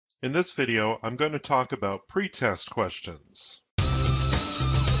In this video, I'm going to talk about pretest questions.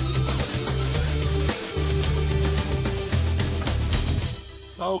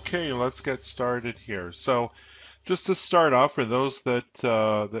 Okay, let's get started here. So, just to start off, for those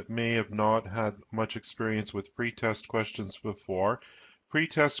that may have not had much experience with pretest questions before,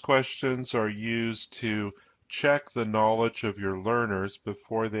 pretest questions are used to check the knowledge of your learners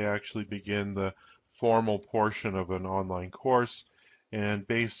before they actually begin the formal portion of an online course. And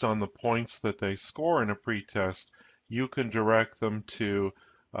based on the points that they score in a pretest, you can direct them to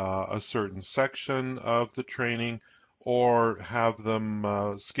a certain section of the training or have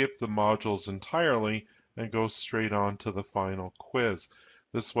them skip the modules entirely and go straight on to the final quiz.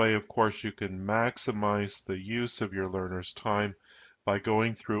 This way, of course, you can maximize the use of your learner's time by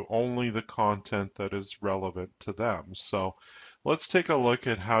going through only the content that is relevant to them. So let's take a look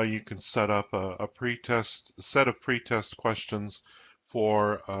at how you can set up a set of pretest questions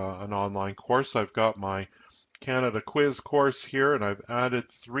for an online course. I've got my Canada quiz course here, and I've added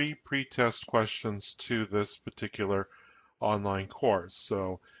 3 pretest questions to this particular online course.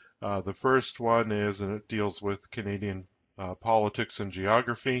 So the first one is, and it deals with Canadian politics and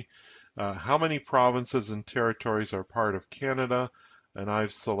geography. How many provinces and territories are part of Canada? And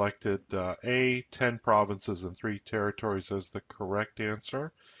I've selected A, 10 provinces and 3 territories as the correct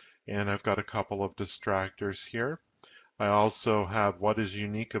answer. And I've got a couple of distractors here. I also have what is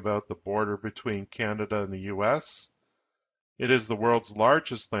unique about the border between Canada and the US. It is the world's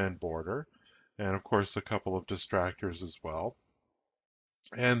largest land border, and of course a couple of distractors as well.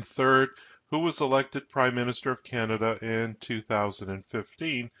 And third, who was elected Prime Minister of Canada in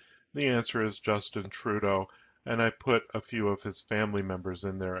 2015? The answer is Justin Trudeau, and I put a few of his family members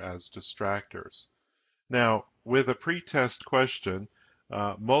in there as distractors. Now, with a pretest question,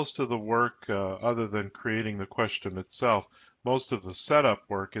 most of the work, other than creating the question itself, most of the setup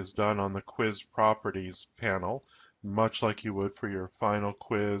work is done on the quiz properties panel, much like you would for your final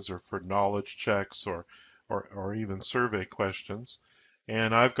quiz or for knowledge checks or even survey questions.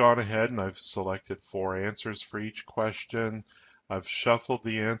 And I've gone ahead and I've selected 4 answers for each question. I've shuffled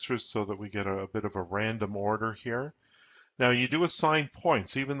the answers so that we get a bit of a random order here. Now, you do assign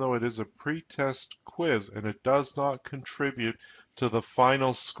points, even though it is a pretest quiz, and it does not contribute to the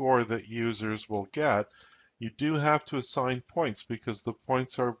final score that users will get. You do have to assign points because the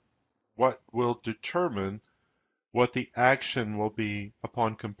points are what will determine what the action will be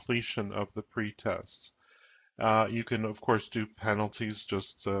upon completion of the pretests. You can, of course, do penalties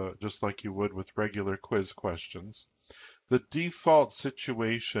just like you would with regular quiz questions. The default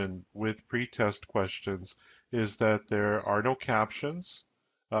situation with pretest questions is that there are no captions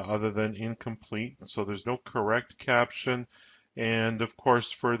other than incomplete, so there's no correct caption. And of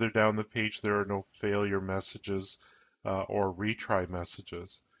course, further down the page, there are no failure messages or retry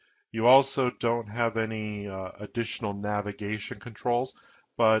messages. You also don't have any additional navigation controls,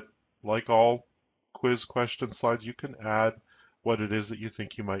 but like all quiz question slides, you can add what it is that you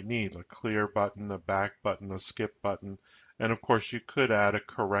think you might need, a clear button, a back button, a skip button, and of course you could add a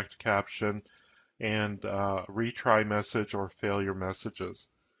correct caption and retry message or failure messages.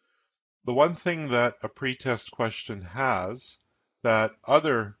 The one thing that a pretest question has that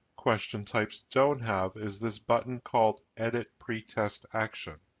other question types don't have is this button called Edit Pretest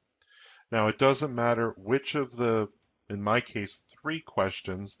Action. Now, it doesn't matter which of the, in my case, 3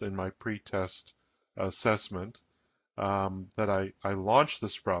 questions in my pretest assessment that I launched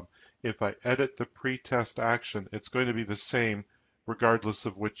this from. If I edit the pretest action, it's going to be the same regardless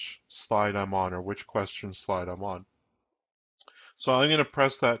of which slide I'm on or which question slide I'm on. So I'm going to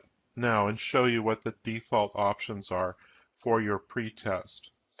press that now and show you what the default options are for your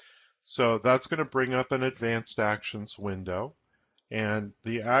pretest. So that's going to bring up an advanced actions window, and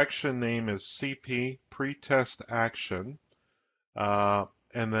the action name is CP pretest action, and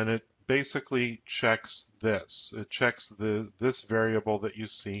then it basically checks this. It checks this variable that you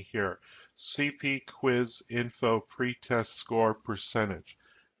see here, CP quiz info pretest score percentage.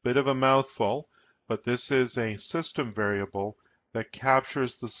 Bit of a mouthful, but this is a system variable that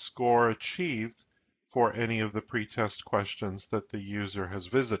captures the score achieved for any of the pretest questions that the user has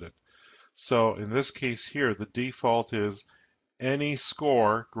visited. So in this case here, the default is any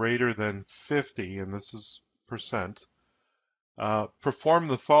score greater than 50, and this is percent, perform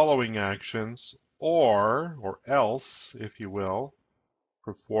the following actions, or else, if you will,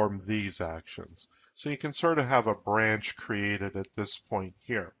 perform these actions. So you can sort of have a branch created at this point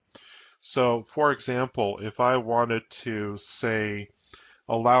here. So for example, if I wanted to say,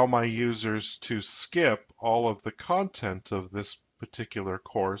 allow my users to skip all of the content of this particular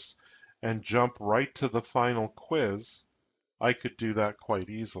course and jump right to the final quiz, I could do that quite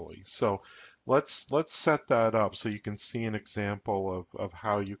easily. So let's set that up so you can see an example of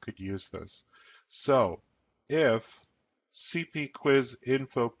how you could use this. So if CP quiz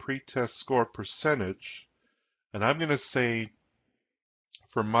info pretest score percentage, and I'm going to say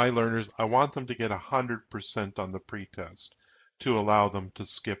for my learners, I want them to get 100% on the pretest to allow them to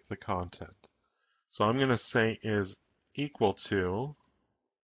skip the content. So I'm going to say is equal to,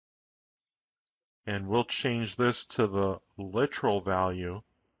 and we'll change this to the literal value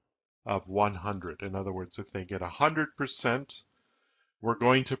of 100. In other words, if they get 100%, we're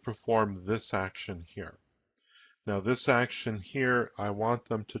going to perform this action here. Now this action here, I want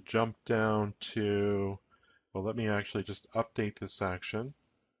them to jump down to, well, let me actually just update this action.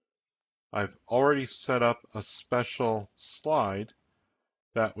 I've already set up a special slide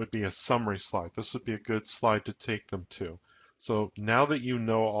that would be a summary slide. This would be a good slide to take them to. So now that you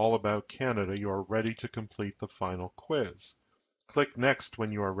know all about Canada, you are ready to complete the final quiz. Click Next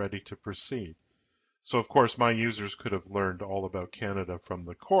when you are ready to proceed. So of course, my users could have learned all about Canada from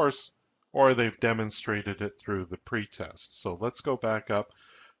the course, or they've demonstrated it through the pretest. So let's go back up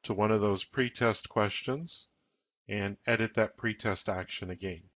to one of those pretest questions and edit that pretest action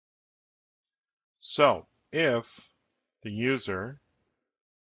again. So if the user,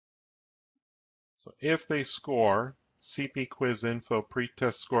 if they score CP quiz info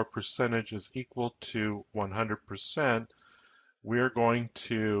pretest score percentage is equal to 100%, we're going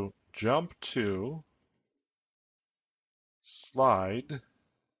to jump to slide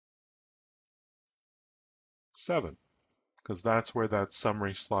 7, because that's where that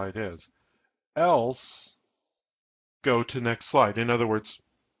summary slide is. Else, go to next slide. In other words,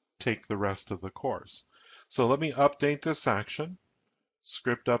 take the rest of the course. So let me update this action.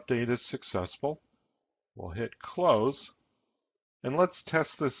 Script update is successful. We'll hit close, and let's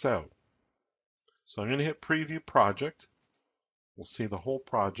test this out. So I'm going to hit preview project. We'll see the whole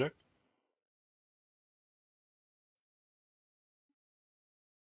project.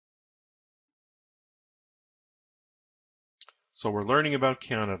 So we're learning about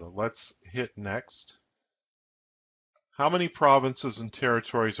Canada. Let's hit next. How many provinces and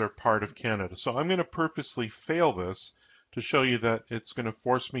territories are part of Canada? So I'm going to purposely fail this to show you that it's going to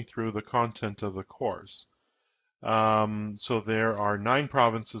force me through the content of the course. So there are 9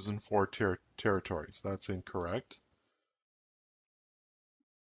 provinces and 4 territories. That's incorrect.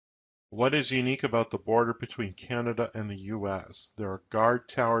 What is unique about the border between Canada and the US? There are guard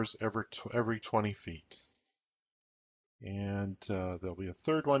towers every 20 feet. And there'll be a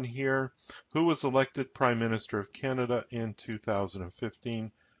third one here. Who was elected Prime Minister of Canada in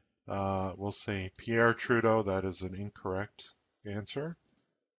 2015? We'll say Pierre Trudeau. That is an incorrect answer.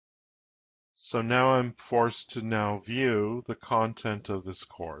 So now I'm forced to now view the content of this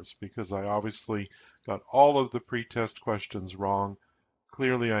course because I obviously got all of the pretest questions wrong.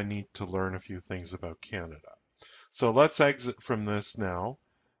 Clearly, I need to learn a few things about Canada. So let's exit from this now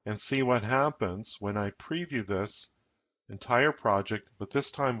and see what happens when I preview this entire project, but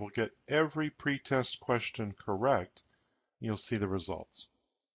this time we'll get every pretest question correct. You'll see the results.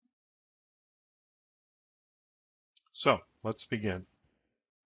 So let's begin.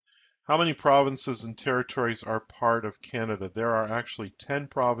 How many provinces and territories are part of Canada? There are actually 10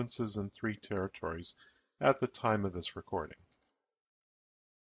 provinces and 3 territories at the time of this recording.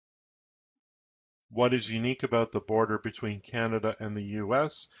 What is unique about the border between Canada and the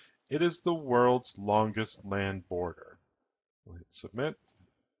US? It is the world's longest land border. We'll hit submit.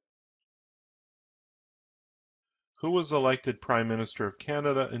 Who was elected Prime Minister of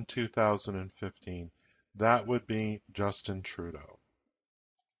Canada in 2015? That would be Justin Trudeau.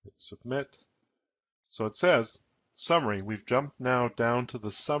 Hit submit. So it says, summary. We've jumped now down to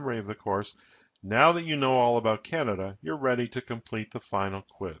the summary of the course. Now that you know all about Canada, you're ready to complete the final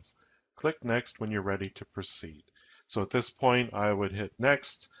quiz. Click next when you're ready to proceed. So at this point, I would hit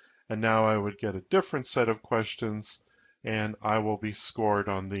next, and now I would get a different set of questions, and I will be scored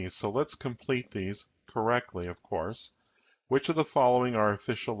on these. So let's complete these correctly, of course. Which of the following are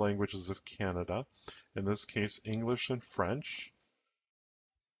official languages of Canada? In this case, English and French.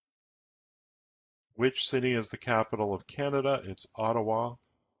 Which city is the capital of Canada? It's Ottawa.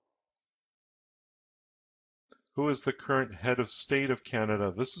 Who is the current head of state of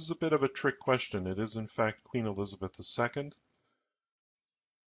Canada? This is a bit of a trick question. It is in fact Queen Elizabeth II.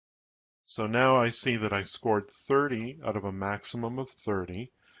 So now I see that I scored 30 out of a maximum of 30.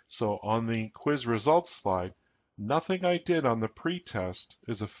 So on the quiz results slide, nothing I did on the pretest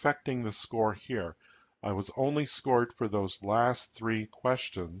is affecting the score here. I was only scored for those last 3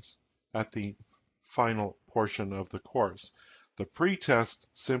 questions at the final portion of the course. The pretest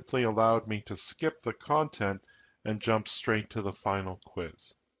simply allowed me to skip the content and jump straight to the final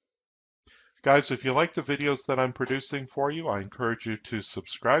quiz. Guys, if you like the videos that I'm producing for you, I encourage you to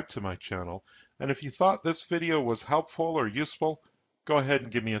subscribe to my channel. And if you thought this video was helpful or useful, go ahead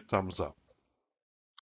and give me a thumbs up.